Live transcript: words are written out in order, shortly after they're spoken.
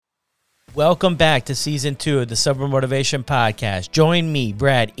Welcome back to Season 2 of the Sober Motivation Podcast. Join me,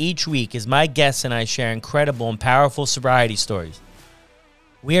 Brad, each week as my guests and I share incredible and powerful sobriety stories.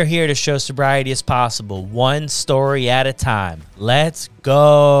 We are here to show sobriety is possible, one story at a time. Let's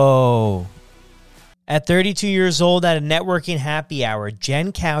go! At 32 years old at a networking happy hour,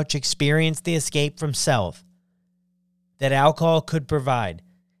 Jenn Kautsch experienced the escape from self that alcohol could provide,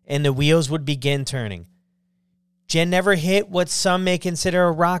 and the wheels would begin turning. Jenn never hit what some may consider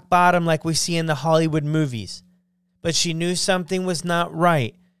a rock bottom like we see in the Hollywood movies, but she knew something was not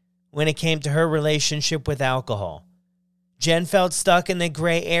right when it came to her relationship with alcohol. Jenn felt stuck in the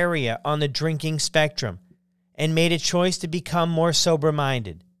gray area on the drinking spectrum and made a choice to become more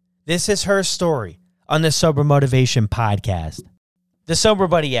sober-minded. This is her story on the Sober Motivation Podcast. The Sober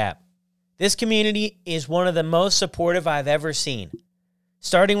Buddy app. This community is one of the most supportive I've ever seen.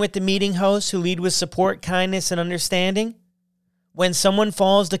 Starting with the meeting hosts who lead with support, kindness, and understanding. When someone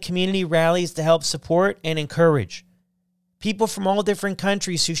falls, the community rallies to help support and encourage. People from all different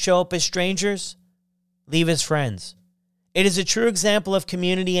countries who show up as strangers leave as friends. It is a true example of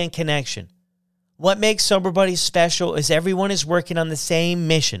community and connection. What makes Sober Buddies special is everyone is working on the same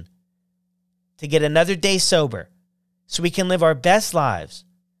mission: to get another day sober so we can live our best lives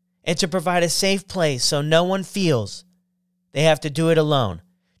and to provide a safe place so no one feels they have to do it alone.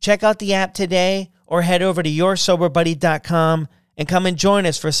 Check out the app today or head over to yoursoberbuddy.com and come and join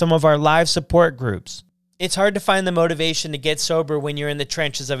us for some of our live support groups. It's hard to find the motivation to get sober when you're in the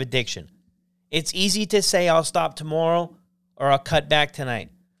trenches of addiction. It's easy to say I'll stop tomorrow or I'll cut back tonight.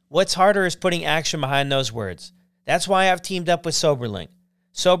 What's harder is putting action behind those words. That's why I've teamed up with SoberLink.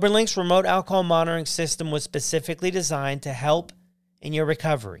 SoberLink's remote alcohol monitoring system was specifically designed to help in your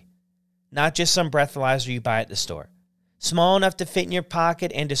recovery, not just some breathalyzer you buy at the store. Small enough to fit in your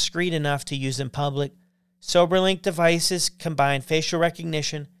pocket and discreet enough to use in public, SoberLink devices combine facial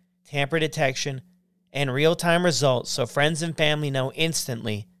recognition, tamper detection, and real-time results so friends and family know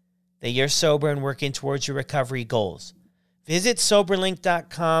instantly that you're sober and working towards your recovery goals. Visit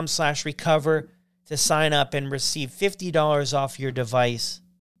soberlink.com/recover to sign up and receive $50 off your device.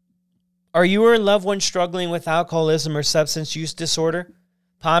 Are you or a loved one struggling with alcoholism or substance use disorder?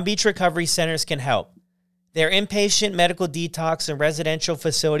 Palm Beach Recovery Centers can help. Their inpatient medical detox and residential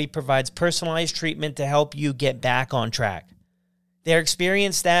facility provides personalized treatment to help you get back on track. Their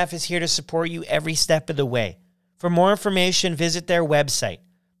experienced staff is here to support you every step of the way. For more information, visit their website,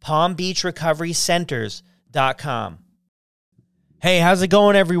 palmbeachrecoverycenters.com. Hey, how's it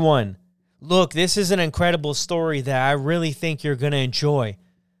going, everyone? Look, this is an incredible story that I really think you're going to enjoy.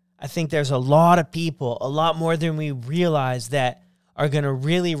 I think there's a lot of people, a lot more than we realize, that are going to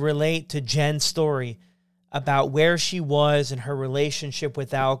really relate to Jenn's story about where she was and her relationship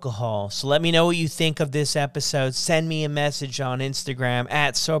with alcohol. So let me know what you think of this episode. Send me a message on Instagram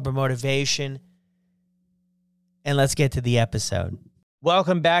at SoberMotivation. And let's get to the episode.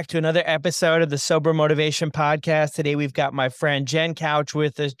 Welcome back to another episode of the Sober Motivation Podcast. Today we've got my friend Jenn Kautsch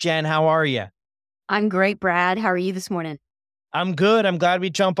with us. Jenn, how are you? I'm great, Brad. How are you this morning? I'm good. I'm glad we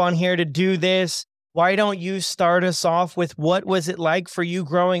jump on here to do this. Why don't you start us off with what was it like for you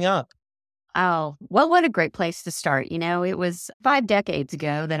growing up? Oh, well, what a great place to start. You know, it was 5 decades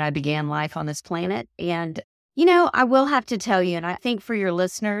ago that I began life on this planet. And, you know, I will have to tell you, and I think for your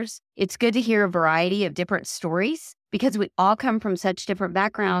listeners, it's good to hear a variety of different stories because we all come from such different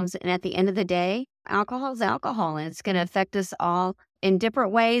backgrounds. And at the end of the day, alcohol is alcohol, and it's going to affect us all in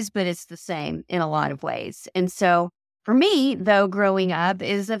different ways, but it's the same in a lot of ways. And so for me, though, growing up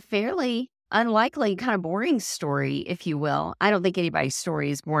is a fairly unlikely, kind of boring story, if you will. I don't think anybody's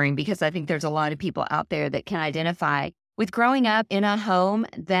story is boring because I think there's a lot of people out there that can identify with growing up in a home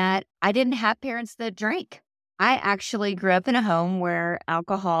that I didn't have parents that drank. I actually grew up in a home where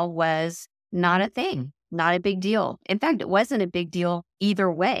alcohol was not a thing, not a big deal. In fact, it wasn't a big deal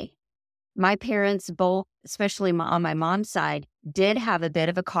either way. My parents both, especially on my mom's side, did have a bit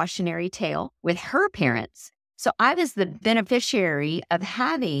of a cautionary tale with her parents. So I was the beneficiary of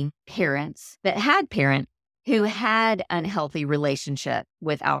having parents that had parents who had unhealthy relationship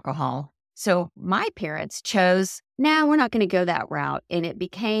with alcohol. So my parents chose, no, we're not going to go that route. And it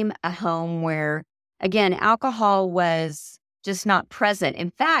became a home where, again, alcohol was just not present. In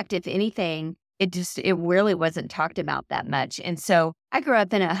fact, if anything, it really wasn't talked about that much. And so I grew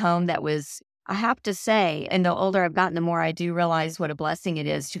up in a home that was, I have to say, and the older I've gotten, the more I do realize what a blessing it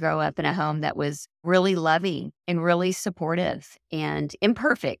is to grow up in a home that was really loving and really supportive and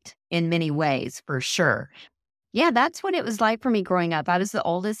imperfect in many ways, for sure. Yeah, that's what it was like for me growing up. I was the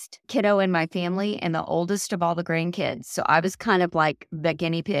oldest kiddo in my family and the oldest of all the grandkids. So I was kind of like the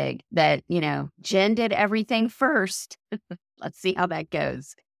guinea pig that, Jenn did everything first. Let's see how that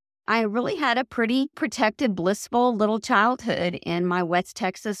goes. I really had a pretty protected, blissful little childhood in my West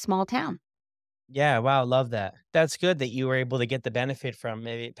Texas small town. Yeah, wow, love that. That's good that you were able to get the benefit from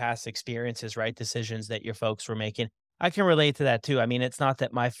maybe past experiences, right? Decisions that your folks were making. I can relate to that too. I mean, it's not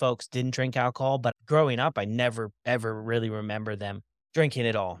that my folks didn't drink alcohol, but growing up, I never ever really remember them drinking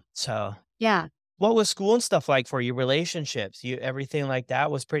at all. So, Yeah. what was school and stuff like for you? Relationships, you everything like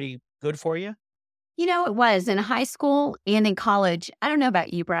that was pretty good for you? It was in high school and in college. I don't know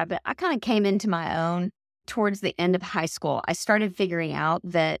about you, Brad, but I kind of came into my own towards the end of high school. I started figuring out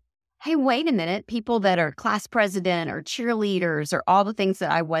that, hey, wait a minute, people that are class president or cheerleaders or all the things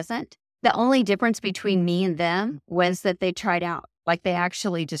that I wasn't, the only difference between me and them was that they tried out, like they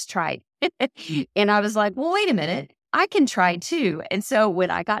actually just tried. And I was like, well, wait a minute. I can try too. And so when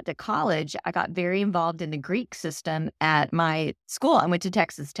I got to college, I got very involved in the Greek system at my school. I went to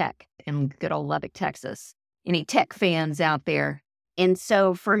Texas Tech in good old Lubbock, Texas. Any tech fans out there? And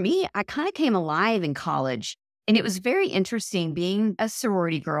so for me, I kind of came alive in college. And it was very interesting being a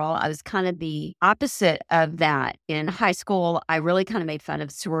sorority girl. I was kind of the opposite of that. In high school, I really kind of made fun of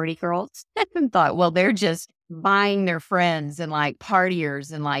sorority girls and thought, well, they're just buying their friends and like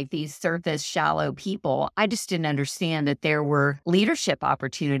partiers and like these surface shallow people. I just didn't understand that there were leadership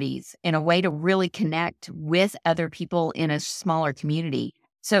opportunities and a way to really connect with other people in a smaller community.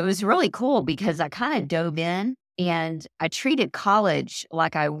 So it was really cool because I kind of dove in and I treated college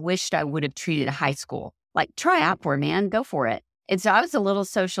like I wished I would have treated high school. Like, try out for it, man, go for it. And so I was a little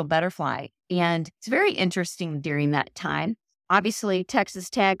social butterfly. And it's very interesting during that time. Obviously, Texas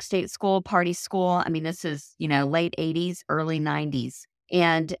Tech, state school, party school. I mean, this is, late 80s, early 90s.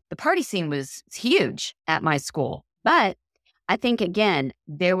 And the party scene was huge at my school. But I think, again,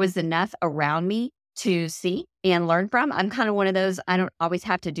 there was enough around me to see and learn from. I'm kind of one of those, I don't always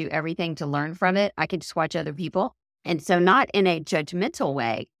have to do everything to learn from it. I can just watch other people. And so not in a judgmental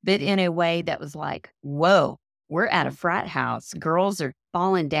way, but in a way that was like, whoa, we're at a frat house. Girls are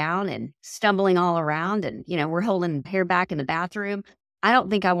falling down and stumbling all around and, we're holding hair back in the bathroom. I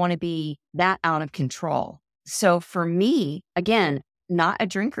don't think I want to be that out of control. So for me, again, not a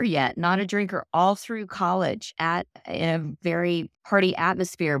drinker yet, not a drinker all through college in a very party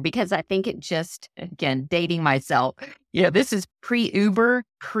atmosphere, because I think it just, again, dating myself, this is pre-Uber,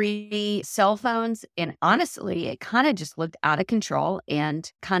 pre-cell phones. And honestly, it kind of just looked out of control and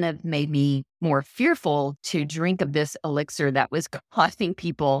kind of made me more fearful to drink of this elixir that was causing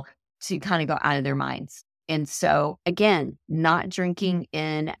people to kind of go out of their minds. And so, again, not drinking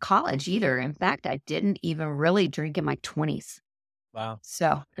in college either. In fact, I didn't even really drink in my 20s. Wow.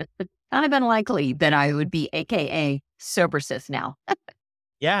 So it's kind of unlikely that I would be AKA sober sis now.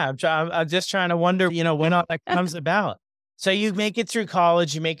 Yeah, I'm just trying to wonder, when all that comes about. So you make it through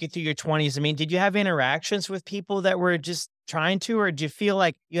college, you make it through your 20s. I mean, did you have interactions with people that were just trying to, or do you feel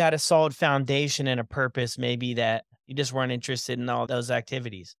like you had a solid foundation and a purpose, maybe that you just weren't interested in all those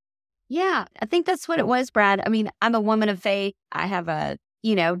activities? Yeah, I think that's what it was, Brad. I mean, I'm a woman of faith. I have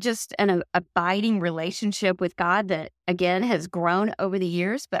just an abiding relationship with God that, again, has grown over the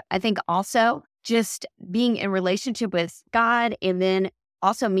years. But I think also just being in relationship with God and then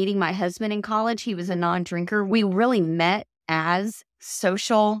also meeting my husband in college. He was a non-drinker. We really met as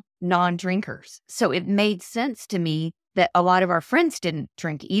social non-drinkers. So it made sense to me that a lot of our friends didn't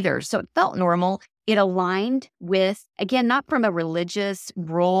drink either. So it felt normal. It aligned with, again, not from a religious,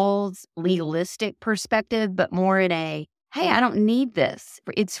 rules, legalistic perspective, but more in a, hey, I don't need this.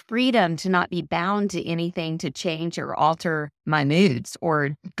 It's freedom to not be bound to anything to change or alter my moods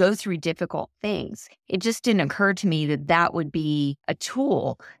or go through difficult things. It just didn't occur to me that that would be a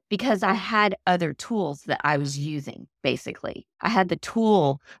tool because I had other tools that I was using, basically. I had the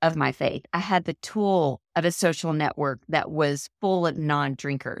tool of my faith. I had the tool of a social network that was full of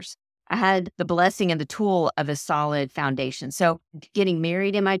non-drinkers. I had the blessing and the tool of a solid foundation. So getting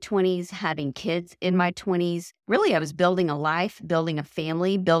married in my 20s, having kids in my 20s, really I was building a life, building a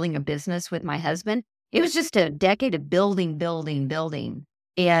family, building a business with my husband. It was just a decade of building.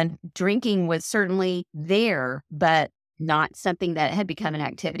 And drinking was certainly there, but not something that had become an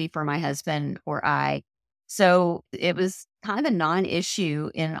activity for my husband or I. So it was kind of a non-issue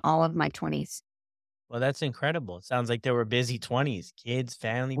in all of my 20s. Well, that's incredible. It sounds like they were busy 20s, kids,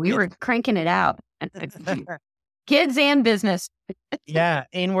 family, We were cranking it out. Kids and business. Yeah.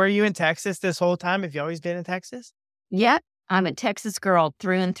 And were you in Texas this whole time? Have you always been in Texas? Yep. I'm a Texas girl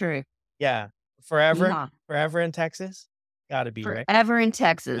through and through. Yeah. Forever? Yeah. Forever in Texas? Gotta be, right? Forever in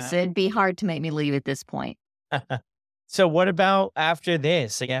Texas. It'd be hard to make me leave at this point. So what about after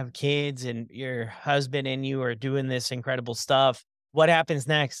this? Like, you have kids and your husband and you are doing this incredible stuff. What happens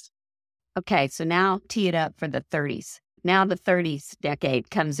next? Okay, so now tee it up for the 30s. now the 30s decade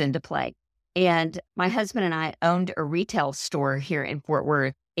comes into play. And my husband and I owned a retail store here in Fort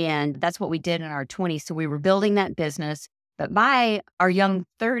Worth. And that's what we did in our 20s. So we were building that business. But by our young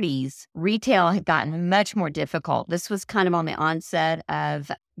 30s, retail had gotten much more difficult. This was kind of on the onset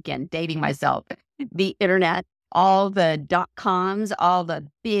of, again, dating myself, the internet, all the .coms, all the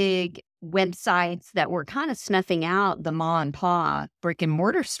big websites that were kind of snuffing out the ma and pa brick and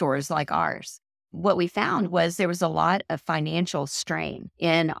mortar stores like ours. What we found was there was a lot of financial strain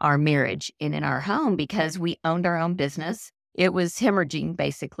in our marriage and in our home because we owned our own business. It was hemorrhaging,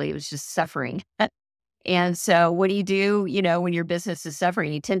 basically. It was just suffering. And so what do? When your business is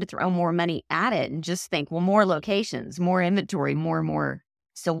suffering, you tend to throw more money at it and just think, well, more locations, more inventory, more.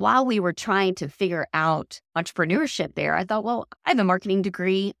 So while we were trying to figure out entrepreneurship there, I thought, well, I have a marketing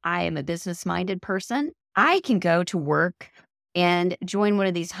degree. I am a business-minded person. I can go to work and join one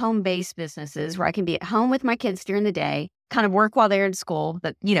of these home-based businesses where I can be at home with my kids during the day, kind of work while they're in school,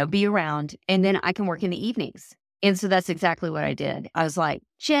 but, be around, and then I can work in the evenings. And so that's exactly what I did. I was like,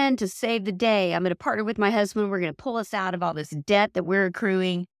 Jenn, to save the day, I'm going to partner with my husband. We're going to pull us out of all this debt that we're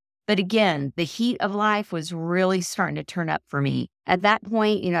accruing. But again, the heat of life was really starting to turn up for me. At that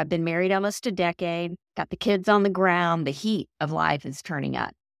point, I've been married almost a decade, got the kids on the ground. The heat of life is turning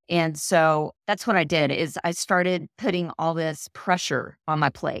up. And so that's what I did is I started putting all this pressure on my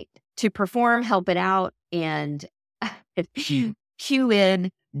plate to perform, help it out, and cue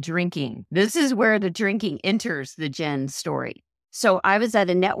in drinking. This is where the drinking enters the Jenn story. So I was at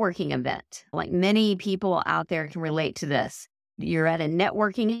a networking event. Like many people out there can relate to this. You're at a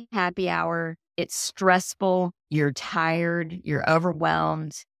networking happy hour. It's stressful. You're tired. You're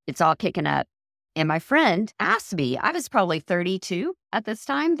overwhelmed. It's all kicking up. And my friend asked me, I was probably 32 at this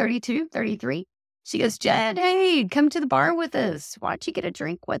time, 32, 33. She goes, Jenn, hey, come to the bar with us. Why don't you get a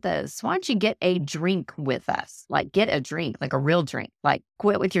drink with us? Why don't you get a drink with us? Like get a drink, like a real drink. Like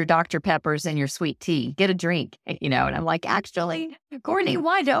quit with your Dr. Peppers and your sweet tea. Get a drink, And I'm like, actually, Courtney,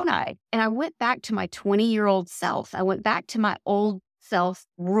 why don't I? And I went back to my 20-year-old self. I went back to my old self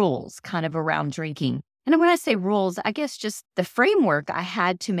rules kind of around drinking. And when I say rules, I guess just the framework I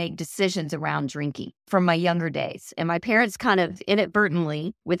had to make decisions around drinking from my younger days. And my parents kind of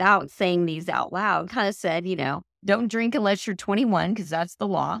inadvertently, without saying these out loud, kind of said, don't drink unless you're 21 because that's the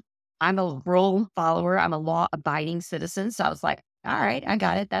law. I'm a rule follower. I'm a law-abiding citizen. So I was like, all right, I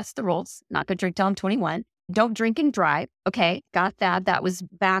got it. That's the rules. Not going to drink till I'm 21. Don't drink and drive. Okay, got that. That was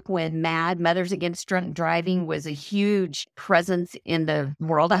back when MAD, Mothers Against Drunk Driving, was a huge presence in the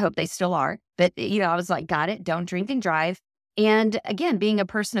world. I hope they still are. But, I was like, got it. Don't drink and drive. And again, being a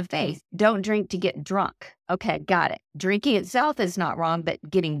person of faith, don't drink to get drunk. Okay, got it. Drinking itself is not wrong, but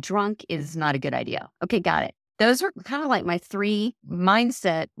getting drunk is not a good idea. Okay, got it. Those were kind of like my 3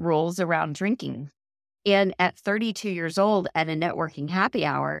 mindset rules around drinking. And at 32 years old at a networking happy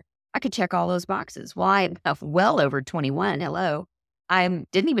hour, I could check all those boxes. Well, I'm well over 21. Hello. I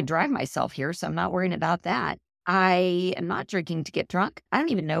didn't even drive myself here, so I'm not worrying about that. I am not drinking to get drunk. I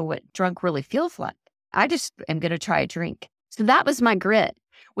don't even know what drunk really feels like. I just am going to try a drink. So that was my grit,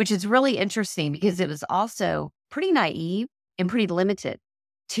 which is really interesting because it was also pretty naive and pretty limited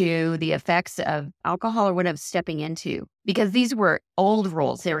to the effects of alcohol or what I was stepping into, because these were old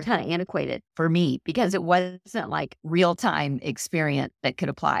rules. They were kind of antiquated for me because it wasn't like real-time experience that could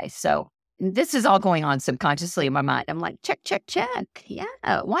apply. So this is all going on subconsciously in my mind. I'm like, check. Yeah.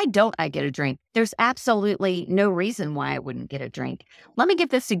 Why don't I get a drink? There's absolutely no reason why I wouldn't get a drink. Let me give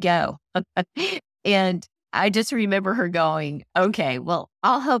this a go. And I just remember her going, okay, well,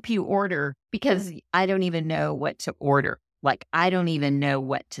 I'll help you order because I don't even know what to order. Like, I don't even know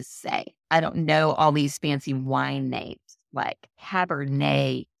what to say. I don't know all these fancy wine names like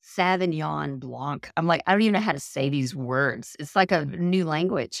Cabernet, Sauvignon Blanc. I'm like, I don't even know how to say these words. It's like a new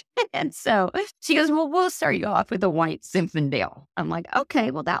language. And so she goes, well, we'll start you off with a white Zinfandel. I'm like,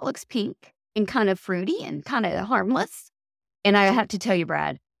 okay, well, that looks pink and kind of fruity and kind of harmless. And I have to tell you,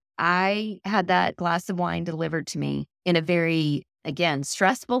 Brad, I had that glass of wine delivered to me in a very, again,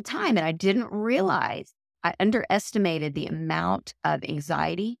 stressful time. And I didn't realize I underestimated the amount of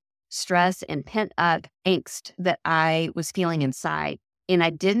anxiety, stress, and pent-up angst that I was feeling inside. And I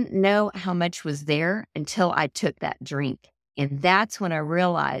didn't know how much was there until I took that drink. And that's when I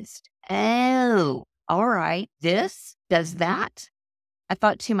realized, oh, all right, this does that. I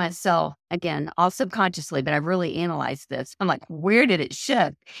thought to myself, again, all subconsciously, but I really analyzed this. I'm like, where did it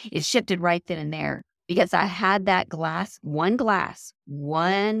shift? It shifted right then and there because I had that glass, one glass of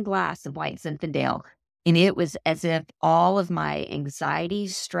white Zinfandel. And it was as if all of my anxiety,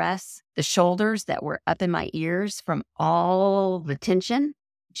 stress, the shoulders that were up in my ears from all the tension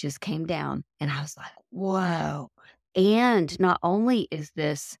just came down. And I was like, whoa, And not only is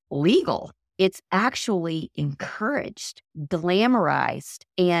this legal, it's actually encouraged, glamorized.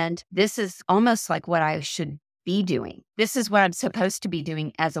 And this is almost like what I should be doing. This is what I'm supposed to be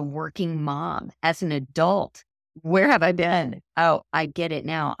doing as a working mom, as an adult. Where have I been? Oh, I get it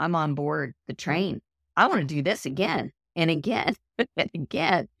now. I'm on board the train. I want to do this again and again and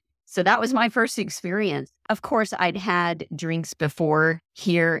again. So that was my first experience. Of course, I'd had drinks before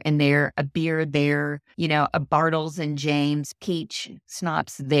here and there, a beer there, a Bartles and James peach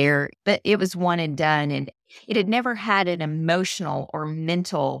schnapps there, but it was one and done. And it had never had an emotional or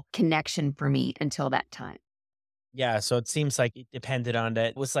mental connection for me until that time. Yeah, so it seems like it depended on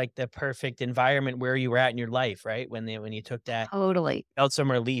that. It was like the perfect environment where you were at in your life, right? When you took that, Totally. felt some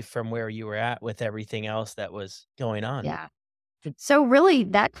relief from where you were at with everything else that was going on. Yeah. So really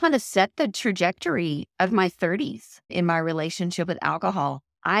that kind of set the trajectory of my 30s in my relationship with alcohol.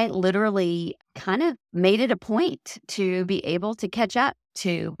 I literally kind of made it a point to be able to catch up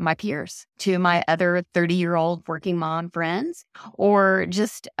to my peers, to my other 30-year-old working mom friends, or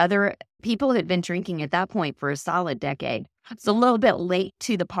just other people who had been drinking at that point for a solid decade. It's a little bit late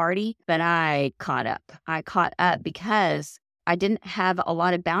to the party, but I caught up. I caught up because I didn't have a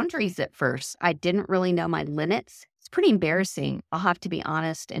lot of boundaries at first. I didn't really know my limits. It's pretty embarrassing. I'll have to be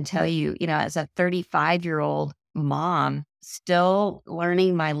honest and tell you, as a 35-year-old mom, still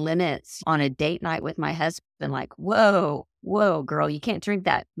learning my limits on a date night with my husband, like, whoa, girl, you can't drink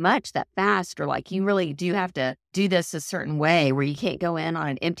that much that fast. Or like, you really do have to do this a certain way where you can't go in on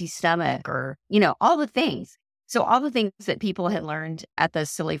an empty stomach or, all the things. So all the things that people had learned at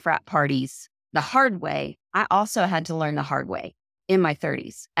those silly frat parties the hard way, I also had to learn the hard way in my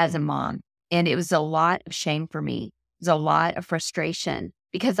 30s as a mom. And it was a lot of shame for me. It was a lot of frustration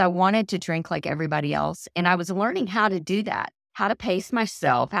because I wanted to drink like everybody else. And I was learning how to do that, how to pace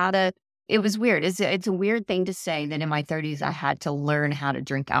myself, it was weird. It's a weird thing to say that in my 30s, I had to learn how to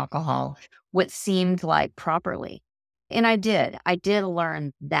drink alcohol, what seemed like properly. And I did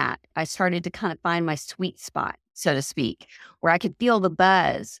learn that. I started to kind of find my sweet spot, so to speak, where I could feel the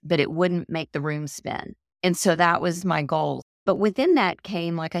buzz, but it wouldn't make the room spin. And so that was my goal. But within that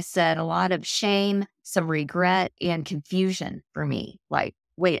came, like I said, a lot of shame, some regret, and confusion for me. Like,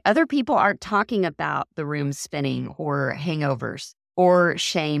 wait, other people aren't talking about the room spinning or hangovers or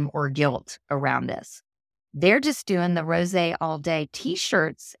shame or guilt around this. They're just doing the rosé all day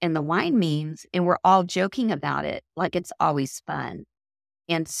t-shirts and the wine memes, and we're all joking about it like it's always fun.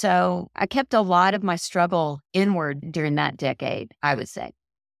 And so I kept a lot of my struggle inward during that decade, I would say.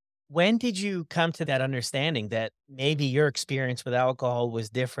 When did you come to that understanding that maybe your experience with alcohol was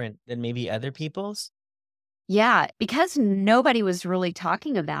different than maybe other people's? Yeah, because nobody was really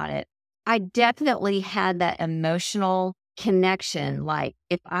talking about it, I definitely had that emotional connection. Like,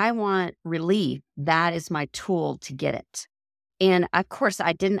 if I want relief, that is my tool to get it. And of course,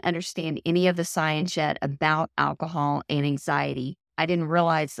 I didn't understand any of the science yet about alcohol and anxiety. I didn't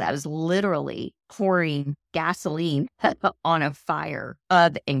realize that I was literally pouring gasoline on a fire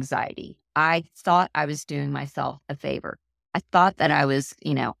of anxiety. I thought I was doing myself a favor. I thought that I was,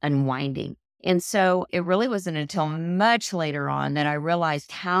 unwinding. And so it really wasn't until much later on that I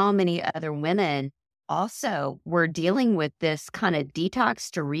realized how many other women also were dealing with this kind of detox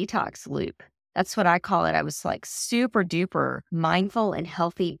to retox loop. That's what I call it. I was like super duper mindful and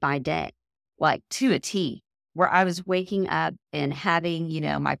healthy by day, like to a T, where I was waking up and having,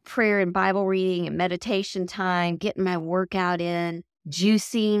 my prayer and Bible reading and meditation time, getting my workout in,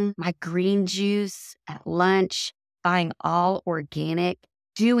 juicing my green juice at lunch, buying all organic,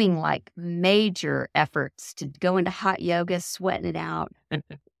 doing like major efforts to go into hot yoga, sweating it out.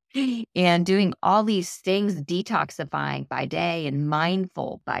 And doing all these things, detoxifying by day and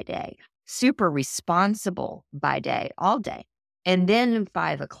mindful by day, super responsible by day, all day. And then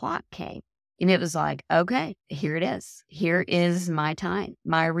 5 o'clock came and it was like, okay, here it is. Here is my time,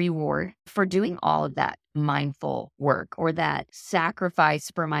 my reward for doing all of that mindful work or that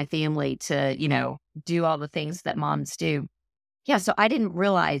sacrifice for my family to, do all the things that moms do. Yeah, so I didn't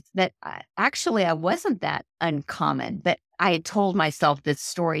realize that I wasn't that uncommon, that I had told myself this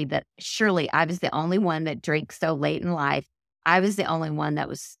story that surely I was the only one that drank so late in life. I was the only one that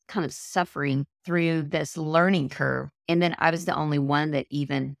was kind of suffering through this learning curve. And then I was the only one that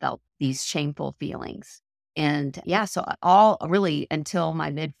even felt these shameful feelings. And yeah, so all really until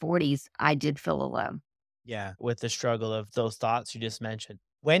my mid 40s, I did feel alone. Yeah, with the struggle of those thoughts you just mentioned.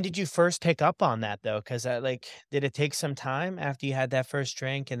 When did you first pick up on that though? Because did it take some time after you had that first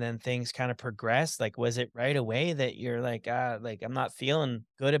drink and then things kind of progressed? Like, was it right away that you're like, I'm not feeling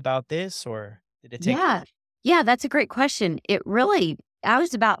good about this, or did it take? Yeah. Yeah, that's a great question. I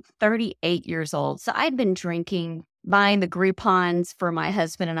was about 38 years old. So I'd been drinking buying the Groupons for my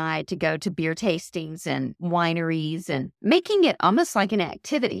husband and I to go to beer tastings and wineries and making it almost like an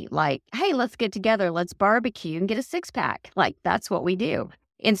activity. Like, hey, let's get together, let's barbecue and get a 6-pack. Like, that's what we do.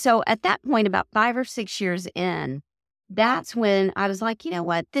 And so at that point, about 5 or 6 years in, that's when I was like, you know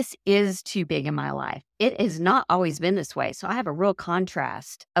what? This is too big in my life. It has not always been this way. So I have a real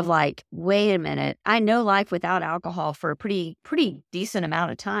contrast of like, wait a minute. I know life without alcohol for a pretty decent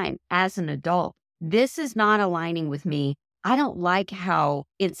amount of time as an adult. This is not aligning with me. I don't like how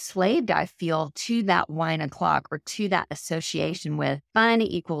enslaved I feel to that wine o'clock or to that association with fun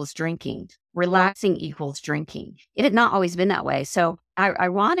equals drinking, relaxing equals drinking. It had not always been that way. So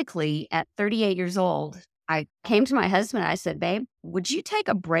ironically, at 38 years old, I came to my husband and I said, babe, would you take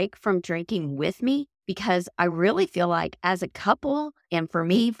a break from drinking with me? Because I really feel like as a couple, and for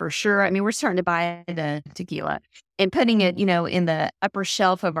me, for sure, I mean, we're starting to buy the tequila and putting it, in the upper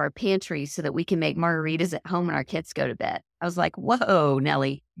shelf of our pantry so that we can make margaritas at home when our kids go to bed. I was like, whoa,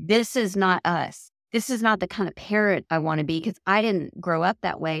 Nellie, this is not us. This is not the kind of parent I want to be because I didn't grow up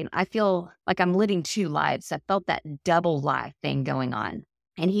that way. And I feel like I'm living 2 lives. I felt that double life thing going on.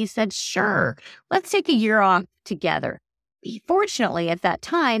 And he said, sure, let's take a year off together. Fortunately, at that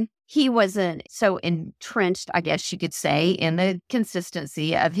time, he wasn't so entrenched, I guess you could say, in the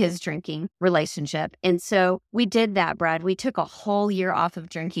consistency of his drinking relationship. And so we did that, Brad. We took a whole year off of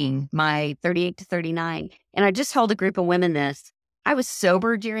drinking, my 38 to 39. And I just told a group of women this. I was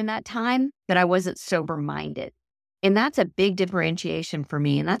sober during that time, but I wasn't sober-minded. And that's a big differentiation for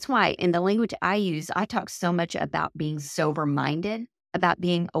me. And that's why in the language I use, I talk so much about being sober-minded, about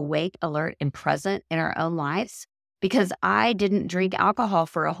being awake, alert, and present in our own lives. Because I didn't drink alcohol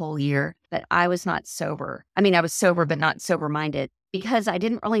for a whole year, but I was not sober. I mean, I was sober, but not sober-minded because I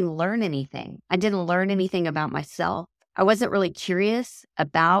didn't really learn anything. I didn't learn anything about myself. I wasn't really curious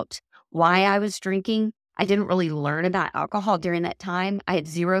about why I was drinking. I didn't really learn about alcohol during that time. I had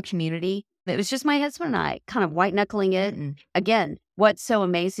zero community. It was just my husband and I kind of white-knuckling it. And again, what's so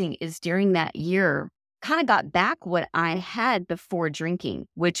amazing is during that year, kind of got back what I had before drinking,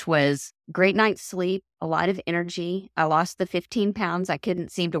 which was great night's sleep, a lot of energy. I lost the 15 pounds I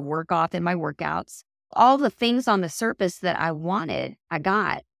couldn't seem to work off in my workouts. All the things on the surface that I wanted, I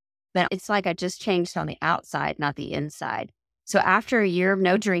got. But it's like I just changed on the outside, not the inside. So after a year of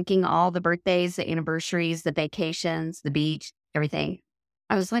no drinking, all the birthdays, the anniversaries, the vacations, the beach, everything,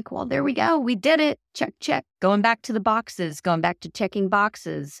 I was like, well, there we go. We did it. Check, check. Going back to the boxes, going back to checking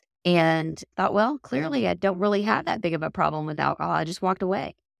boxes. And thought, well, clearly I don't really have that big of a problem with alcohol. I just walked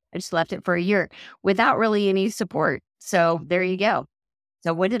away. I just left it for a year without really any support. So there you go.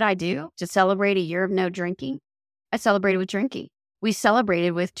 So what did I do to celebrate a year of no drinking? I celebrated with drinking. We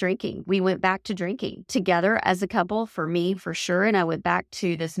celebrated with drinking. We went back to drinking together as a couple, for me, for sure. And I went back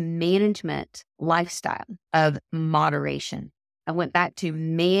to this management lifestyle of moderation. I went back to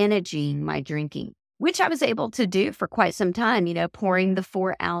managing my drinking, which I was able to do for quite some time, pouring the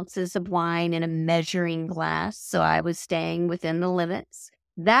 4 ounces of wine in a measuring glass. So I was staying within the limits.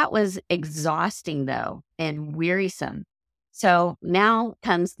 That was exhausting, though, and wearisome. So now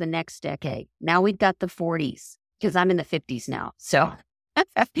comes the next decade. Now we've got the 40s because I'm in the 50s now. So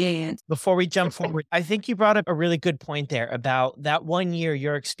before we jump forward, I think you brought up a really good point there about that 1 year,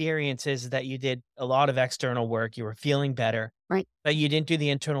 your experiences that you did a lot of external work, you were feeling better, right, but you didn't do the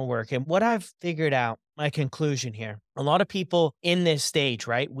internal work. And what I've figured out, my conclusion here, a lot of people in this stage,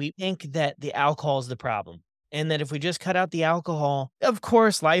 right, we think that the alcohol is the problem. And that if we just cut out the alcohol, of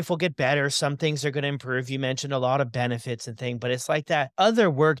course, life will get better. Some things are going to improve. You mentioned a lot of benefits and things, but it's like that other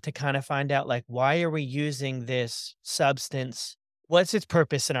work to kind of find out, like, why are we using this substance? What's its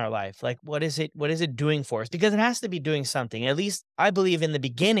purpose in our life? Like, what is it doing for us? Because it has to be doing something. At least I believe in the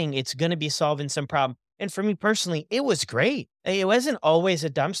beginning, it's going to be solving some problem. And for me personally, it was great. It wasn't always a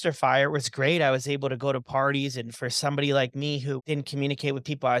dumpster fire. It was great. I was able to go to parties. And for somebody like me who didn't communicate with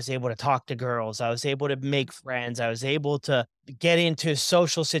people, I was able to talk to girls. I was able to make friends. I was able to get into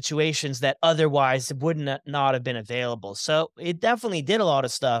social situations that otherwise would not have been available. So it definitely did a lot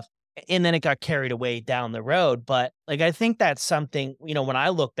of stuff. And then it got carried away down the road. But like, I think that's something, when I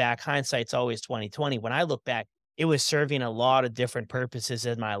look back, hindsight's always 2020. When I look back, it was serving a lot of different purposes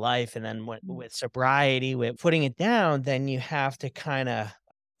in my life. And then with sobriety, with putting it down, then you have to kind of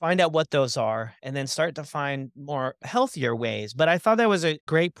find out what those are and then start to find more healthier ways. But I thought that was a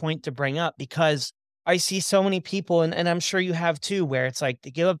great point to bring up because I see so many people, and I'm sure you have too, where it's like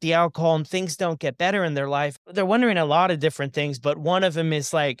they give up the alcohol and things don't get better in their life. They're wondering a lot of different things, but one of them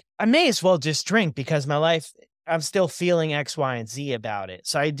is like, I may as well just drink because my life, I'm still feeling X, Y, and Z about it.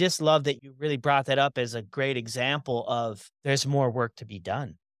 So I just love that you really brought that up as a great example of there's more work to be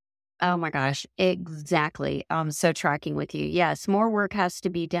done. Oh my gosh, exactly. I'm so tracking with you. Yes, more work has to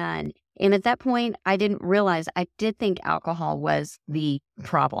be done. And at that point, I didn't realize I did think alcohol was the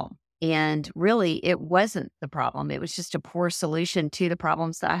problem. And really, it wasn't the problem. It was just a poor solution to the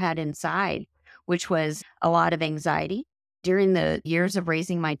problems that I had inside, which was a lot of anxiety during the years of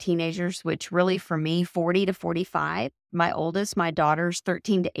raising my teenagers, which really for me, 40 to 45, my oldest, my daughter's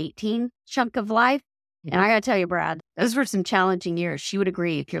 13 to 18 chunk of life. And I got to tell you, Brad, those were some challenging years. She would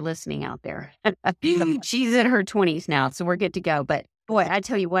agree if you're listening out there. She's in her 20s now, so we're good to go. But boy, I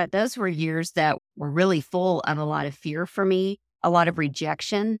tell you what, those were years that were really full of a lot of fear for me, a lot of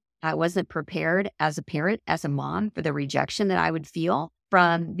rejection. I wasn't prepared as a parent, as a mom, for the rejection that I would feel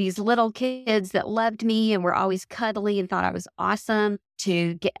from these little kids that loved me and were always cuddly and thought I was awesome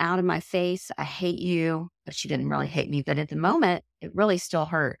to get out of my face. I hate you. But she didn't really hate me. But at the moment, it really still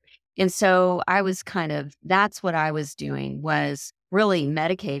hurt. And so I was that's what I was doing, was really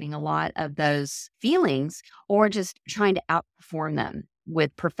medicating a lot of those feelings or just trying to outperform them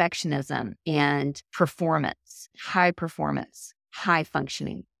with perfectionism and performance, high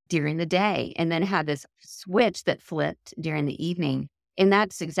functioning during the day, and then had this switch that flipped during the evening. And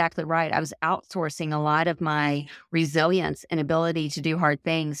that's exactly right. I was outsourcing a lot of my resilience and ability to do hard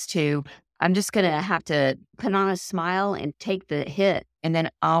things to, I'm just going to have to put on a smile and take the hit. And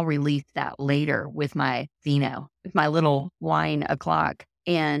then I'll release that later with my vino, with my little wine o'clock.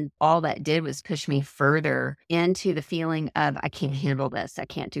 And all that did was push me further into the feeling of, I can't handle this. I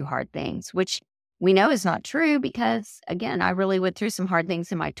can't do hard things, which we know is not true because, again, I really went through some hard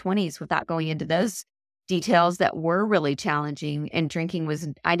things in my 20s without going into those details that were really challenging. And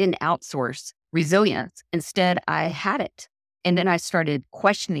I didn't outsource resilience. Instead, I had it. And then I started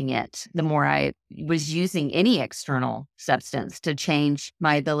questioning it the more I was using any external substance to change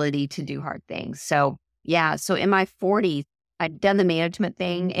my ability to do hard things. So, yeah. So in my 40s, I'd done the management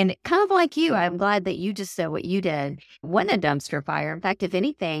thing. And kind of like you, I'm glad that you just said what you did. It wasn't a dumpster fire. In fact, if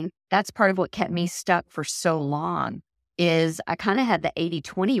anything, that's part of what kept me stuck for so long is I kind of had the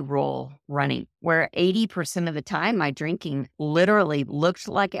 80-20 rule running, where 80% of the time my drinking literally looked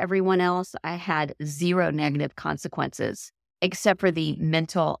like everyone else. I had zero negative consequences, except for the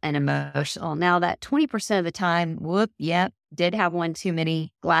mental and emotional. Now that 20% of the time, did have one too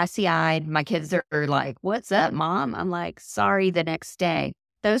many, glassy eyed. My kids are like, "What's up, mom?" I'm like, "Sorry," the next day.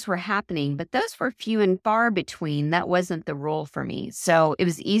 Those were happening, but those were few and far between. That wasn't the rule for me. So it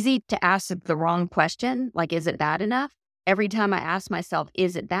was easy to ask the wrong question, like, is it bad enough? Every time I asked myself,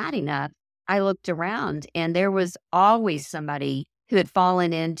 is it bad enough? I looked around and there was always somebody who had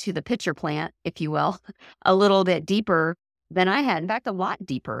fallen into the pitcher plant, if you will, a little bit deeper than I had. In fact, a lot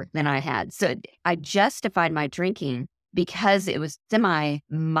deeper than I had. So I justified my drinking because it was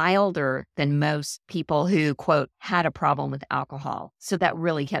milder than most people who, quote, had a problem with alcohol. So that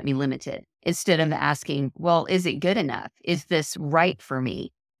really kept me limited instead of asking, well, is it good enough? Is this right for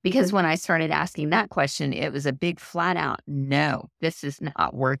me? Because when I started asking that question, it was a big flat out, no, this is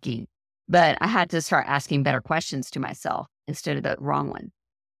not working. But I had to start asking better questions to myself instead of the wrong one.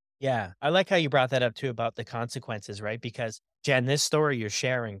 Yeah. I like how you brought that up too about the consequences, right? Because Jen, this story you're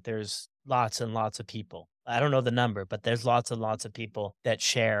sharing, there's lots and lots of people. I don't know the number, but there's lots and lots of people that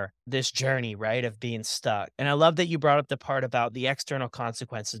share this journey, right, of being stuck. And I love that you brought up the part about the external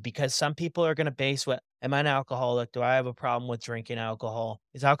consequences because some people are going to base am I an alcoholic? Do I have a problem with drinking alcohol?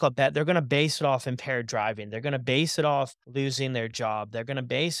 Is alcohol bad? They're going to base it off impaired driving. They're going to base it off losing their job. They're going to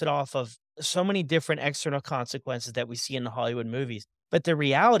base it off of so many different external consequences that we see in the Hollywood movies. But the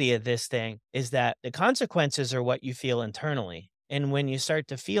reality of this thing is that the consequences are what you feel internally. And when you start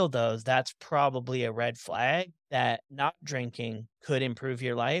to feel those, that's probably a red flag that not drinking could improve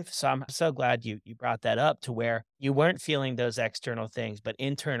your life. So I'm so glad you brought that up to where you weren't feeling those external things, but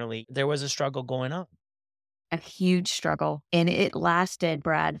internally there was a struggle going on. A huge struggle. And it lasted,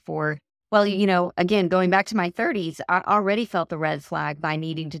 Brad, for, well, again, going back to my 30s, I already felt the red flag by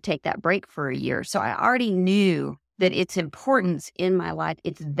needing to take that break for a year. So I already knew that its importance in my life,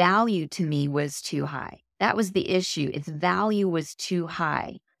 its value to me was too high. That was the issue. Its value was too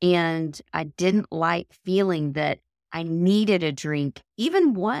high. And I didn't like feeling that I needed a drink,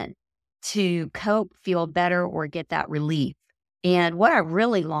 even one, to cope, feel better, or get that relief. And what I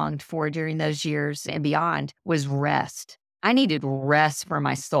really longed for during those years and beyond was rest. I needed rest for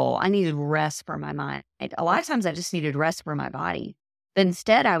my soul. I needed rest for my mind. A lot of times I just needed rest for my body. But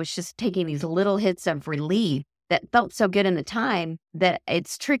instead, I was just taking these little hits of relief that felt so good in the time that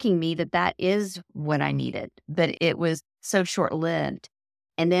it's tricking me that is what I needed, but it was so short-lived.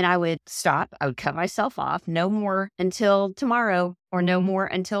 And then I would stop. I would cut myself off. No more until tomorrow or no more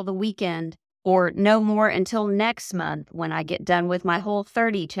until the weekend. or no more until next month when I get done with my whole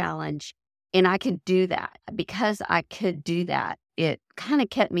 30 challenge. And I could do that. Because I could do that, it kind of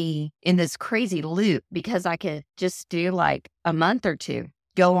kept me in this crazy loop because I could just do like a month or two,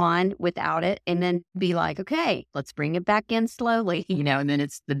 go on without it, and then be like, okay, let's bring it back in slowly, and then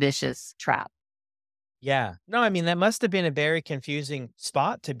it's the vicious trap. Yeah. No, I mean, that must have been a very confusing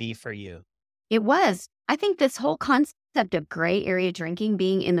spot to be for you. It was. I think this whole concept of gray area drinking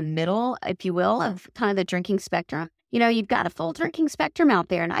being in the middle, if you will, of kind of the drinking spectrum. You've got a full drinking spectrum out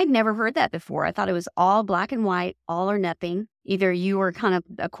there, and I'd never heard that before. I thought it was all black and white, all or nothing. Either you were kind of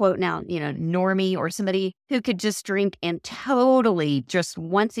a quote now, normie, or somebody who could just drink and totally just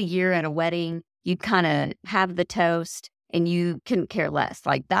once a year at a wedding, you'd kind of have the toast and you couldn't care less.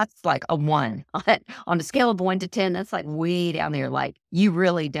 Like that's like a 1 on a scale of 1 to 10. That's like way down there. Like you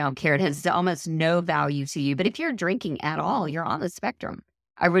really don't care. It has almost no value to you. But if you're drinking at all, you're on the spectrum.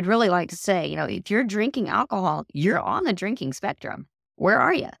 I would really like to say, if you're drinking alcohol, you're on the drinking spectrum. Where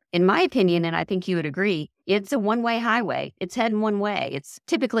are you? In my opinion, and I think you would agree, it's a one-way highway. It's heading one way. It's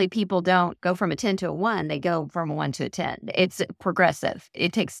typically people don't go from a 10 to a 1. They go from a 1 to a 10. It's progressive.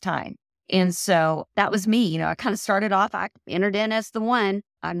 It takes time. And so that was me. I kind of started off, I entered in as the 1.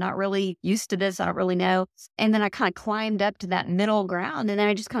 I'm not really used to this. I don't really know. And then I kind of climbed up to that middle ground, and then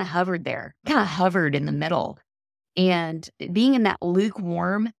I just kind of hovered there, kind of hovered in the middle. And being in that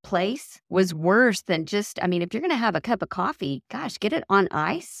lukewarm place was worse than just, if you're going to have a cup of coffee, gosh, get it on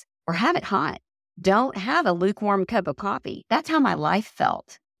ice or have it hot. Don't have a lukewarm cup of coffee. That's how my life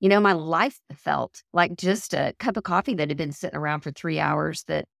felt. My life felt like just a cup of coffee that had been sitting around for 3 hours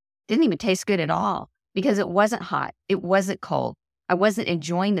that didn't even taste good at all because it wasn't hot. It wasn't cold. I wasn't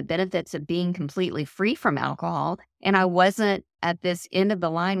enjoying the benefits of being completely free from alcohol. And I wasn't at this end of the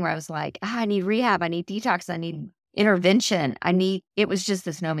line where I was like, I need rehab. I need detox. I need intervention. It was just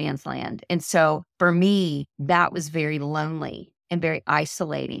this no man's land. And so for me, that was very lonely and very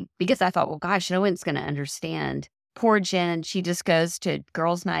isolating because I thought, well, gosh, no one's going to understand. Poor Jen, she just goes to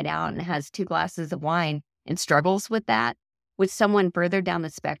girls' night out and has 2 glasses of wine and struggles with that. Would someone further down the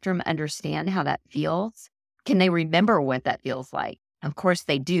spectrum understand how that feels? Can they remember what that feels like? Of course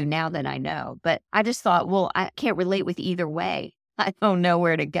they do now that I know. But I just thought, well, I can't relate with either way. I don't know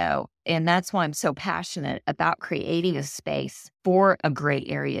where to go. And that's why I'm so passionate about creating a space for a gray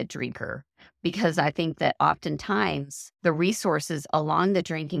area drinker, because I think that oftentimes the resources along the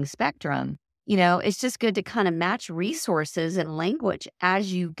drinking spectrum, it's just good to kind of match resources and language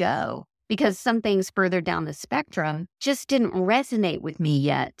as you go, because some things further down the spectrum just didn't resonate with me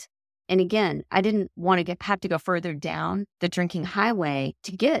yet. And again, I didn't want to have to go further down the drinking highway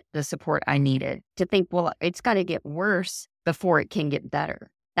to get the support I needed, to think, well, it's got to get worse before it can get better.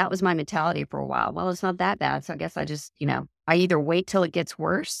 That was my mentality for a while. Well, it's not that bad. So I guess I just, I either wait till it gets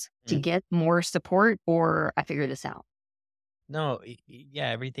worse to get more support or I figure this out. No, yeah,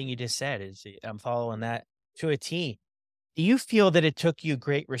 everything you just said I'm following that to a T. Do you feel that it took you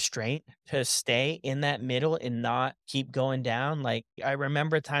great restraint to stay in that middle and not keep going down? Like, I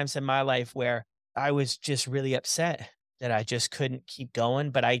remember times in my life where I was just really upset that I just couldn't keep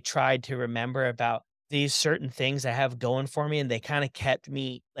going, but I tried to remember about these certain things I have going for me, and they kind of kept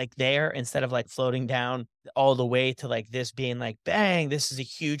me like there instead of like floating down all the way to like this being like, bang, this is a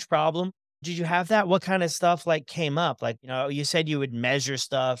huge problem. Did you have that? What kind of stuff like came up? Like, you said you would measure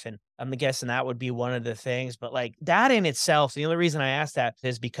stuff, and I'm guessing that would be one of the things, but like that in itself, the only reason I asked that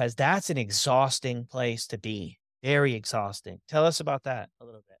is because that's an exhausting place to be. Very exhausting. Tell us about that a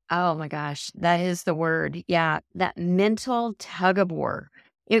little bit. Oh my gosh, that is the word. Yeah, that mental tug of war.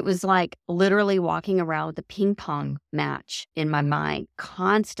 It was like literally walking around with a ping pong match in my mind,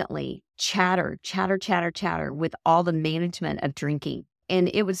 constantly chatter with all the management of drinking. And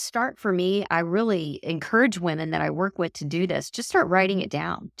it would start for me. I really encourage women that I work with to do this. Just start writing it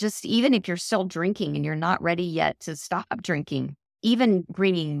down. Just even if you're still drinking and you're not ready yet to stop drinking, even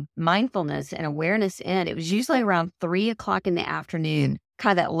bringing mindfulness and awareness in. It was usually around 3 o'clock in the afternoon,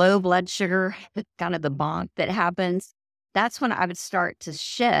 kind of that low blood sugar, kind of the bonk that happens. That's when I would start to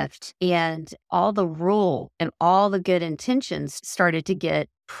shift, and all the rule and all the good intentions started to get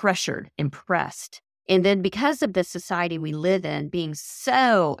pressured and pressed. And then because of the society we live in being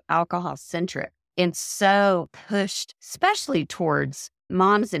so alcohol centric and so pushed, especially towards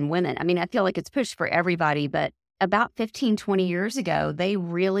moms and women. I feel like it's pushed for everybody, but about 15, 20 years ago, they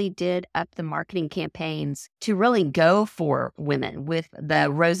really did up the marketing campaigns to really go for women with the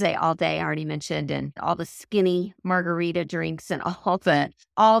rosé all day I already mentioned, and all the skinny margarita drinks and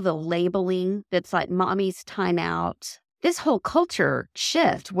all the labeling that's like mommy's time out. This whole culture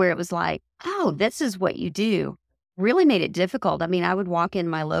shift where it was like, oh, this is what you do really made it difficult. I mean, I would walk in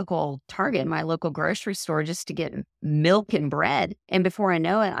my local Target, my local grocery store just to get milk and bread. And before I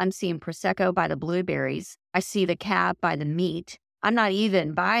know it, I'm seeing Prosecco by the blueberries. I see the cab by the meat. I'm not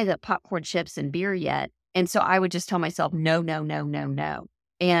even by the popcorn chips and beer yet. And so I would just tell myself, no, no, no, no, no.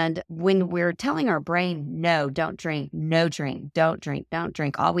 And when we're telling our brain, no, don't drink, no drink, don't drink, don't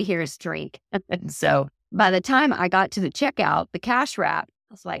drink, all we hear is drink. And so by the time I got to the checkout, the cash wrap,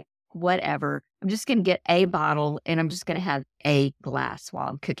 I was like, whatever. I'm just going to get a bottle and I'm just going to have a glass while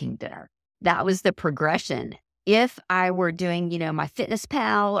I'm cooking dinner. That was the progression. If I were doing, my Fitness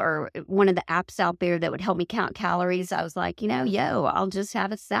Pal or one of the apps out there that would help me count calories, I was like, I'll just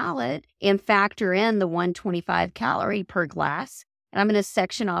have a salad and factor in the 125 calorie per glass. And I'm going to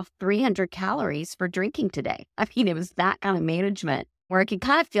section off 300 calories for drinking today. I mean, it was that kind of management where I could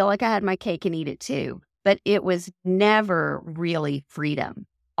kind of feel like I had my cake and eat it too. But it was never really freedom.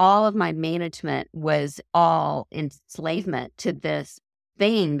 All of my management was all enslavement to this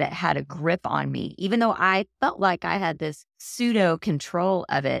thing that had a grip on me. Even though I felt like I had this pseudo control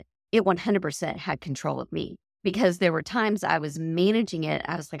of it, it 100% had control of me because there were times I was managing it.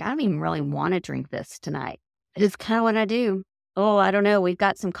 I was like, I don't even really want to drink this tonight. It's kind of what I do. Oh, I don't know. We've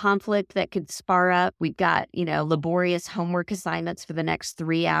got some conflict that could spar up. We've got, laborious homework assignments for the next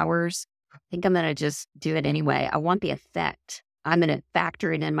 3 hours. I think I'm going to just do it anyway. I want the effect. I'm going to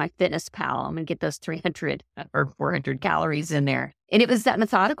factor it in my Fitness Pal. I'm going to get those 300 or 400 calories in there. And it was that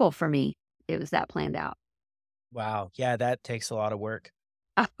methodical for me. It was that planned out. Wow. Yeah, that takes a lot of work.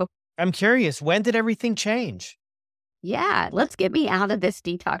 Oh, I'm curious, when did everything change? yeah. Let's get me out of this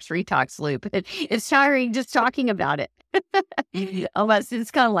detox loop. It's tiring just talking about it. Almost,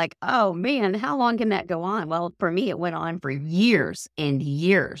 it's kind of like, oh man, how long can that go on? Well, for me, it went on for years and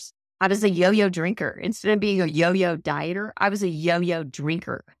years. I was a yo-yo drinker. Instead of being a yo-yo dieter, I was a yo-yo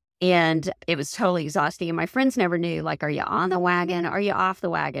drinker. And it was totally exhausting. And my friends never knew, like, are you on the wagon? Are you off the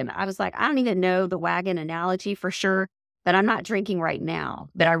wagon? I was like, I don't even know the wagon analogy for sure, but I'm not drinking right now,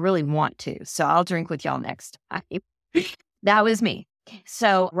 but I really want to. So I'll drink with y'all next time. That was me.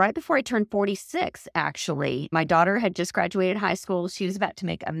 So right before I turned 46, actually, my daughter had just graduated high school. She was about to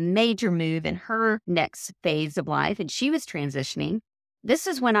make a major move in her next phase of life, and she was transitioning. This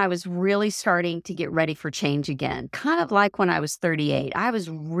is when I was really starting to get ready for change again, kind of like when I was 38. I was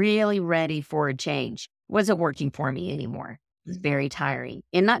really ready for a change. It wasn't working for me anymore. It was very tiring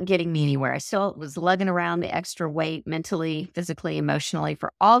and not getting me anywhere. I still was lugging around the extra weight mentally, physically, emotionally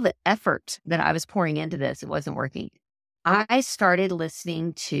for all the effort that I was pouring into this. It wasn't working. I started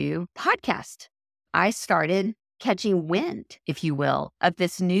listening to podcasts. I started catching wind, if you will, of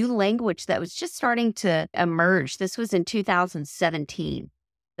this new language that was just starting to emerge. This was in 2017,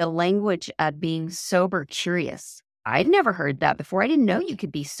 the language of being sober curious. I'd never heard that before. I didn't know you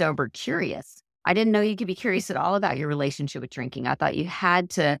could be sober curious. I didn't know you could be curious at all about your relationship with drinking. I thought you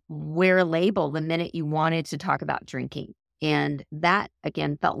had to wear a label the minute you wanted to talk about drinking. And that,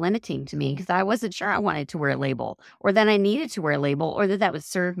 again, felt limiting to me because I wasn't sure I wanted to wear a label or that I needed to wear a label or that would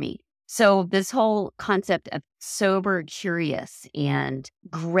serve me. So this whole concept of sober curious and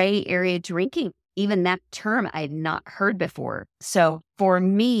gray area drinking, even that term I had not heard before. So for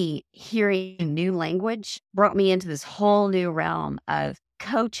me, hearing new language brought me into this whole new realm of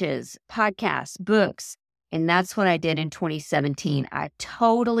coaches, podcasts, books. And that's what I did in 2017. I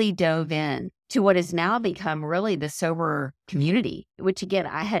totally dove in to what has now become really the sober community, which again,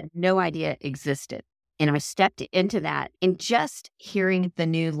 I had no idea existed. And I stepped into that and just hearing the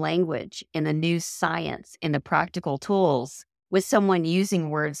new language and the new science and the practical tools with someone using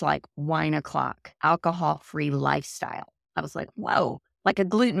words like wine o'clock, alcohol-free lifestyle. I was like, whoa, like a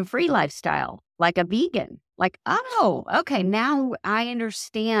gluten-free lifestyle, like a vegan, like, oh, okay, now I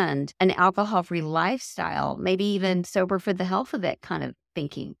understand an alcohol-free lifestyle, maybe even sober for the health of it kind of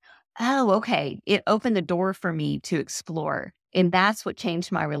thinking. Oh, okay. It opened the door for me to explore. And that's what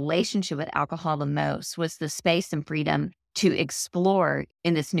changed my relationship with alcohol the most was the space and freedom to explore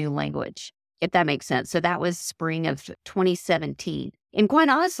in this new language, if that makes sense. So that was spring of 2017. And quite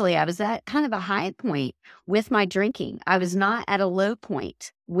honestly, I was at kind of a high point with my drinking. I was not at a low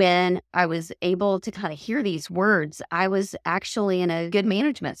point when I was able to kind of hear these words. I was actually in a good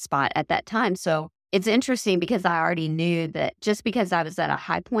management spot at that time. So it's interesting because I already knew that just because I was at a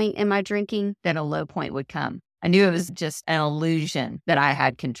high point in my drinking, that a low point would come. I knew it was just an illusion that I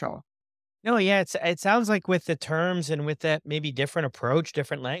had control. No, yeah, it sounds like with the terms and with that maybe different approach,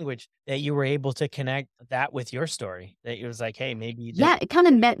 different language, that you were able to connect that with your story. That it was like, hey, maybe Yeah, it kind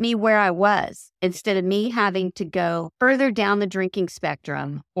of met me where I was instead of me having to go further down the drinking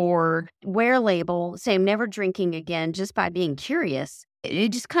spectrum or wear a label, say I'm never drinking again just by being curious. it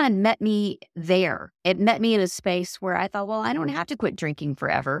just kind of met me there. It met me in a space where I thought, well, I don't have to quit drinking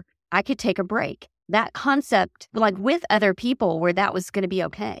forever. I could take a break. That concept, like with other people, where that was going to be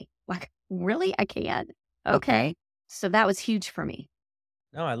okay. Like, really? I can't. Okay. So that was huge for me.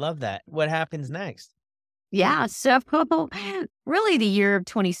 No, I love that. What happens next? Yeah. So really the year of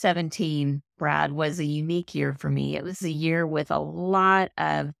 2017, Brad, was a unique year for me. It was a year with a lot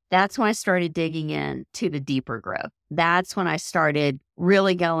of, that's when I started digging in to the deeper growth. That's when I started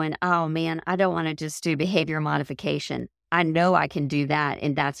really going, oh man, I don't want to just do behavior modification. I know I can do that,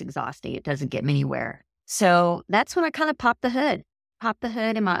 and that's exhausting. It doesn't get me anywhere. So that's when I kind of popped the hood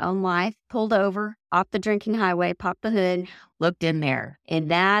in my own life, pulled over off the drinking highway, popped the hood, looked in there. And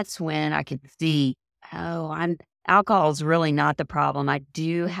that's when I could see, alcohol is really not the problem. I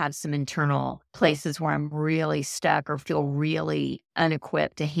do have some internal places where I'm really stuck or feel really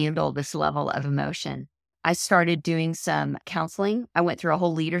unequipped to handle this level of emotion. I started doing some counseling. I went through a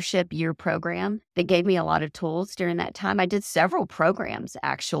whole leadership year program that gave me a lot of tools during that time. I did several programs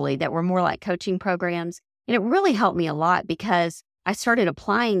actually that were more like coaching programs. And it really helped me a lot because I started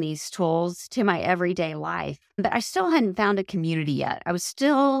applying these tools to my everyday life, but I still hadn't found a community yet. I was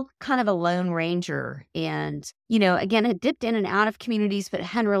still kind of a lone ranger. And, again, I dipped in and out of communities, but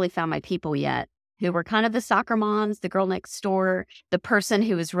hadn't really found my people yet, who were kind of the soccer moms, the girl next door, the person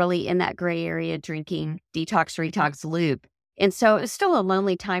who was really in that gray area drinking detox loop. And so it was still a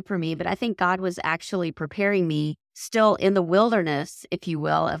lonely time for me, but I think God was actually preparing me still in the wilderness, if you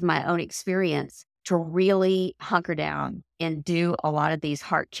will, of my own experience to really hunker down and do a lot of these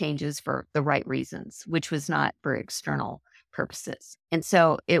heart changes for the right reasons, which was not for external purposes. And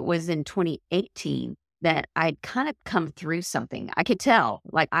so it was in 2018 that I'd kind of come through something. I could tell,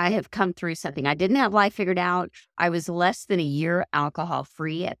 like I have come through something. I didn't have life figured out. I was less than a year alcohol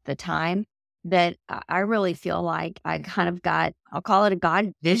free at the time. That I really feel like I kind of got, I'll call it a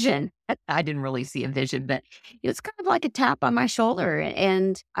God vision. I didn't really see a vision, but it was kind of like a tap on my shoulder.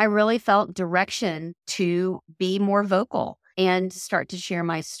 And I really felt direction to be more vocal and start to share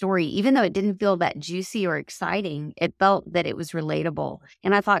my story. Even though it didn't feel that juicy or exciting, it felt that it was relatable.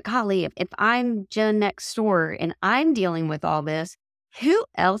 And I thought, golly, if I'm Jenn next door and I'm dealing with all this, who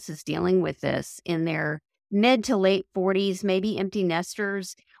else is dealing with this in their mid to late 40s, maybe empty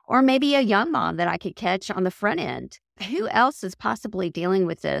nesters, or maybe a young mom that I could catch on the front end? Who else is possibly dealing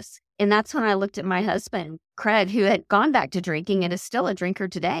with this? And that's when I looked at my husband, Craig, who had gone back to drinking and is still a drinker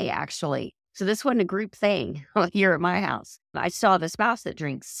today, actually. So this wasn't a group thing here at my house. I still have a spouse that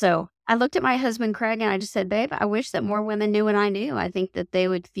drinks. So I looked at my husband, Craig, and I just said, babe, I wish that more women knew what I knew. I think that they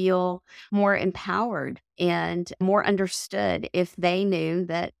would feel more empowered and more understood if they knew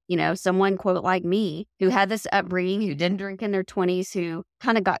that, someone, quote, like me, who had this upbringing, who didn't drink in their 20s, who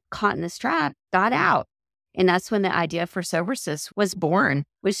kind of got caught in this trap, got out. And that's when the idea for SoberSis was born,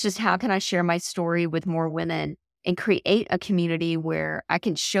 was just how can I share my story with more women and create a community where I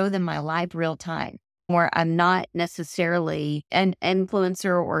can show them my life real time, where I'm not necessarily an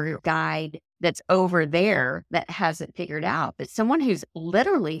influencer or guide that's over there that has it figured out, but someone who's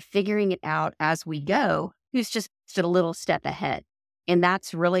literally figuring it out as we go, who's just a little step ahead. And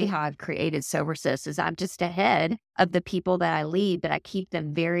that's really how I've created SoberSis, is I'm just ahead of the people that I lead, but I keep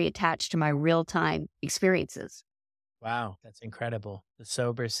them very attached to my real-time experiences. Wow, that's incredible. The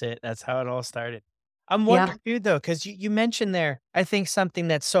SoberSit, that's how it all started. I'm wondering too, though, because you mentioned there, I think something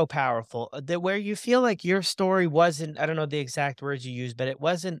that's so powerful, that where you feel like your story wasn't, I don't know the exact words you used, but it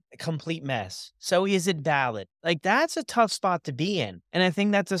wasn't a complete mess. So is it valid? Like, that's a tough spot to be in. And I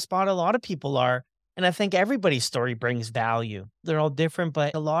think that's a spot a lot of people are. And I think everybody's story brings value. They're all different,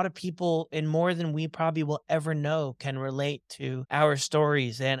 but a lot of people, and more than we probably will ever know, can relate to our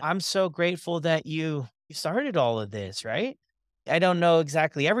stories. And I'm so grateful that you started all of this, right? I don't know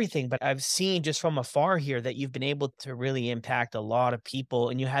exactly everything, but I've seen just from afar here that you've been able to really impact a lot of people.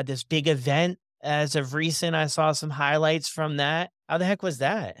 And you had this big event as of recent. I saw some highlights from that. How the heck was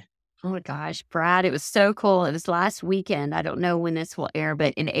that? Oh my gosh, Brad, it was so cool. It was last weekend. I don't know when this will air,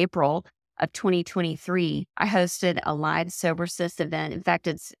 but in April of 2023, I hosted a live SoberSis event. In fact,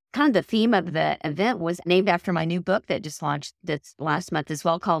 it's kind of the theme of the event was named after my new book that just launched this last month as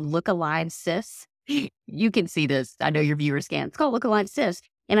well, called Look Alive, Sis. You can see this. I know your viewers can. It's called Look Alive, Sis.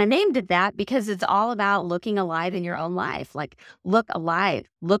 And I named it that because it's all about looking alive in your own life. Like, look alive,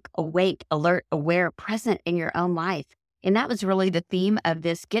 look awake, alert, aware, present in your own life. And that was really the theme of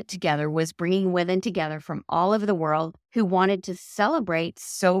this get together, was bringing women together from all over the world who wanted to celebrate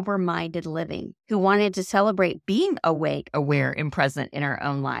sober-minded living, who wanted to celebrate being awake, aware, and present in our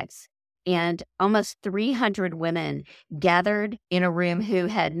own lives. And almost 300 women gathered in a room who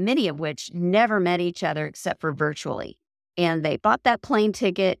had many of which never met each other except for virtually. And they bought that plane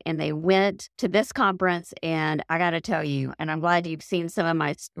ticket and they went to this conference. And I got to tell you, and I'm glad you've seen some of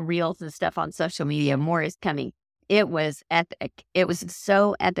my reels and stuff on social media, more is coming. It was epic. It was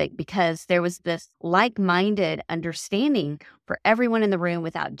so epic because there was this like-minded understanding for everyone in the room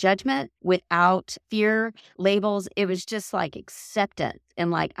without judgment, without fear, labels. It was just like acceptance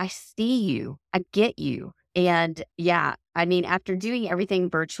and like, I see you, I get you. And yeah, I mean, after doing everything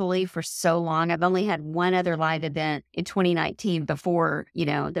virtually for so long, I've only had one other live event in 2019 before,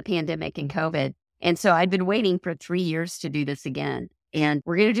 the pandemic and COVID. And so I'd been waiting for 3 years to do this again. And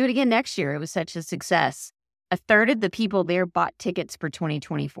we're going to do it again next year. It was such a success. A third of the people there bought tickets for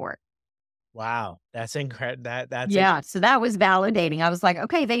 2024. Wow. That's incredible. So that was validating. I was like,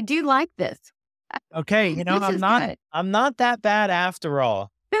 okay, they do like this. Okay. I'm not that bad after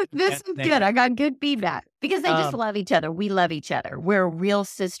all. This is good. I got good feedback because they just love each other. We love each other. We're a real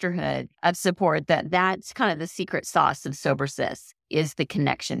sisterhood of support. That's kind of the secret sauce of Sober Sis is the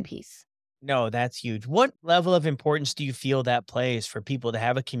connection piece. No, that's huge. What level of importance do you feel that plays for people to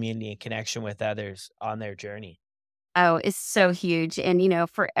have a community and connection with others on their journey? Oh, it's so huge. And,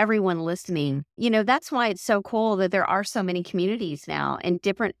 for everyone listening, that's why it's so cool that there are so many communities now and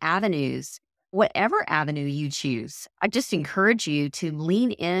different avenues. Whatever avenue you choose, I just encourage you to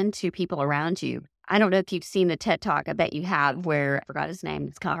lean into people around you. I don't know if you've seen the TED Talk. I bet you have, where I forgot his name.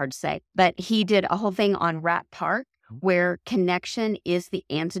 It's kind of hard to say, but he did a whole thing on Rat Park, where connection is the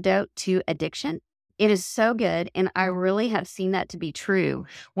antidote to addiction. It is so good. And I really have seen that to be true.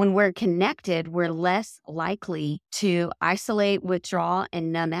 When we're connected, we're less likely to isolate, withdraw,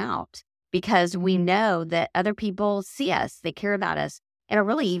 and numb out because we know that other people see us, they care about us, and are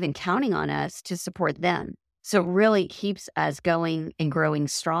really even counting on us to support them. So it really keeps us going and growing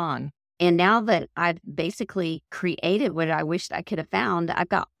strong. And now that I've basically created what I wished I could have found, I've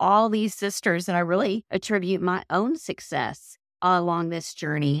got all these sisters, and I really attribute my own success along this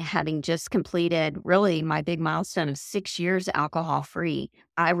journey, having just completed really my big milestone of 6 years alcohol-free.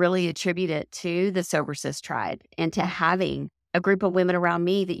 I really attribute it to the Sober Sis tribe and to having a group of women around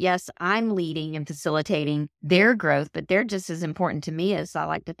me that, yes, I'm leading and facilitating their growth, but they're just as important to me as I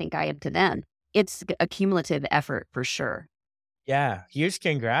like to think I am to them. It's a cumulative effort for sure. Yeah. Huge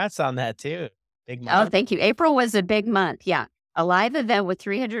congrats on that too. Big month. Oh, thank you. April was a big month. Yeah. A live event with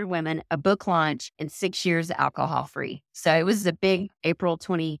 300 women, a book launch, and 6 years alcohol-free. So it was a big April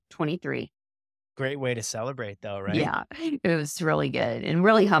 2023. Great way to celebrate though, right? Yeah, it was really good and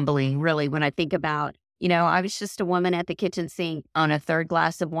really humbling, really, when I think about, I was just a woman at the kitchen sink on a third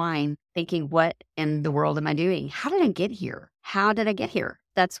glass of wine thinking, what in the world am I doing? How did I get here? How did I get here?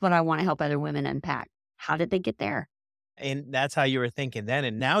 That's what I want to help other women unpack. How did they get there? And that's how you were thinking then.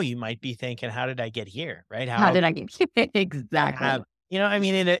 And now you might be thinking, how did I get here? Right? How did I get here? Exactly.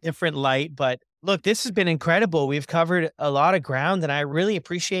 In a different light. But look, this has been incredible. We've covered a lot of ground and I really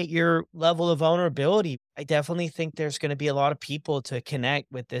appreciate your level of vulnerability. I definitely think there's going to be a lot of people to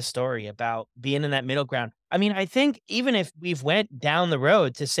connect with this story about being in that middle ground. I mean, I think even if we've went down the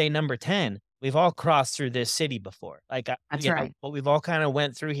road to say number 10, we've all crossed through this city before. That's right. What we've all kind of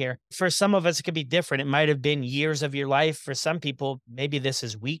went through here. For some of us, it could be different. It might have been years of your life. For some people, maybe this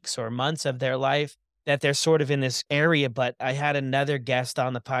is weeks or months of their life that they're sort of in this area. But I had another guest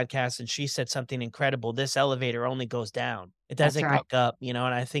on the podcast and she said something incredible. This elevator only goes down. It doesn't go up, and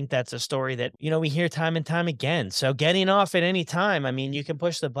I think that's a story that, we hear time and time again. So getting off at any time, I mean, you can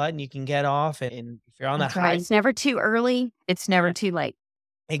push the button, you can get off. And if you're on that high. It's never too early. It's never too late.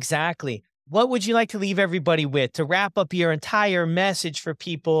 Exactly. What would you like to leave everybody with to wrap up your entire message for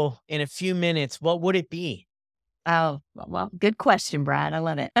people in a few minutes? What would it be? Oh, well, good question, Brad. I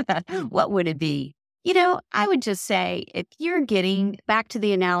love it. What would it be? I would just say if you're getting back to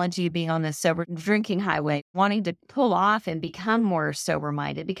the analogy of being on the sober drinking highway, wanting to pull off and become more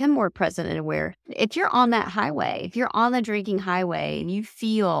sober-minded, become more present and aware. If you're on that highway, if you're on the drinking highway and you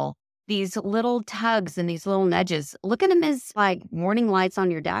feel these little tugs and these little nudges, look at them as like warning lights on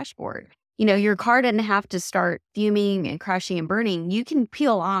your dashboard. Your car doesn't have to start fuming and crashing and burning. You can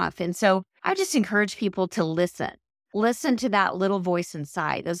peel off. And so I just encourage people to listen. Listen to that little voice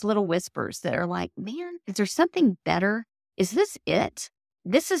inside, those little whispers that are like, man, is there something better? Is this it?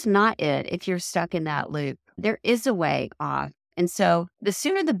 This is not it if you're stuck in that loop. There is a way off. And so the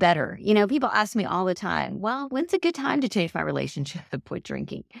sooner the better. People ask me all the time, well, when's a good time to change my relationship with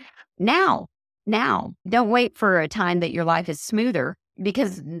drinking? Now. Don't wait for a time that your life is smoother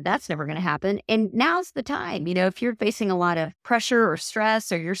because that's never going to happen. And now's the time. If you're facing a lot of pressure or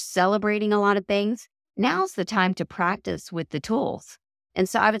stress or you're celebrating a lot of things, now's the time to practice with the tools. And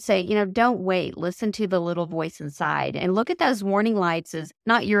so I would say, don't wait. Listen to the little voice inside and look at those warning lights as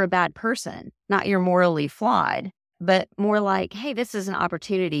not you're a bad person, not you're morally flawed, but more like, hey, this is an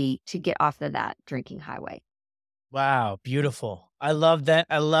opportunity to get off of that drinking highway. Wow, beautiful. I love that.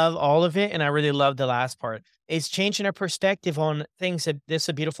 I love all of it. And I really love the last part. It's changing our perspective on things that this is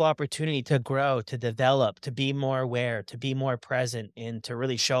a beautiful opportunity to grow, to develop, to be more aware, to be more present, and to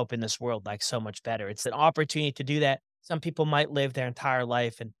really show up in this world like so much better. It's an opportunity to do that. Some people might live their entire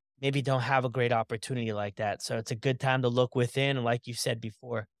life and maybe don't have a great opportunity like that. So it's a good time to look within. And like you said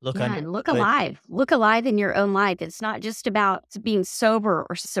before, look Yeah, under. and look alive. Look alive in your own life. It's not just about being sober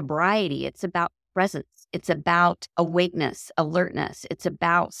or sobriety. It's about presence. It's about awakeness, alertness. It's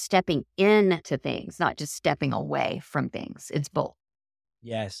about stepping into things, not just stepping away from things. It's both.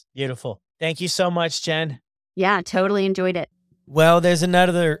 Yes, beautiful. Thank you so much, Jenn. Yeah, totally enjoyed it. Well, there's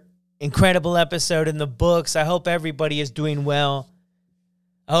another incredible episode in the books. I hope everybody is doing well.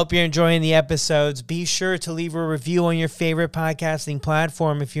 I hope you're enjoying the episodes. Be sure to leave a review on your favorite podcasting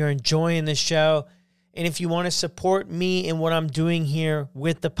platform if you're enjoying the show. And if you want to support me in what I'm doing here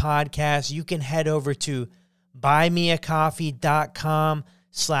with the podcast, you can head over to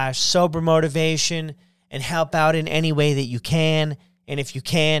buymeacoffee.com/sobermotivation and help out in any way that you can. And if you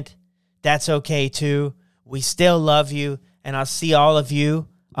can't, that's okay too. We still love you, and I'll see all of you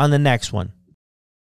on the next one.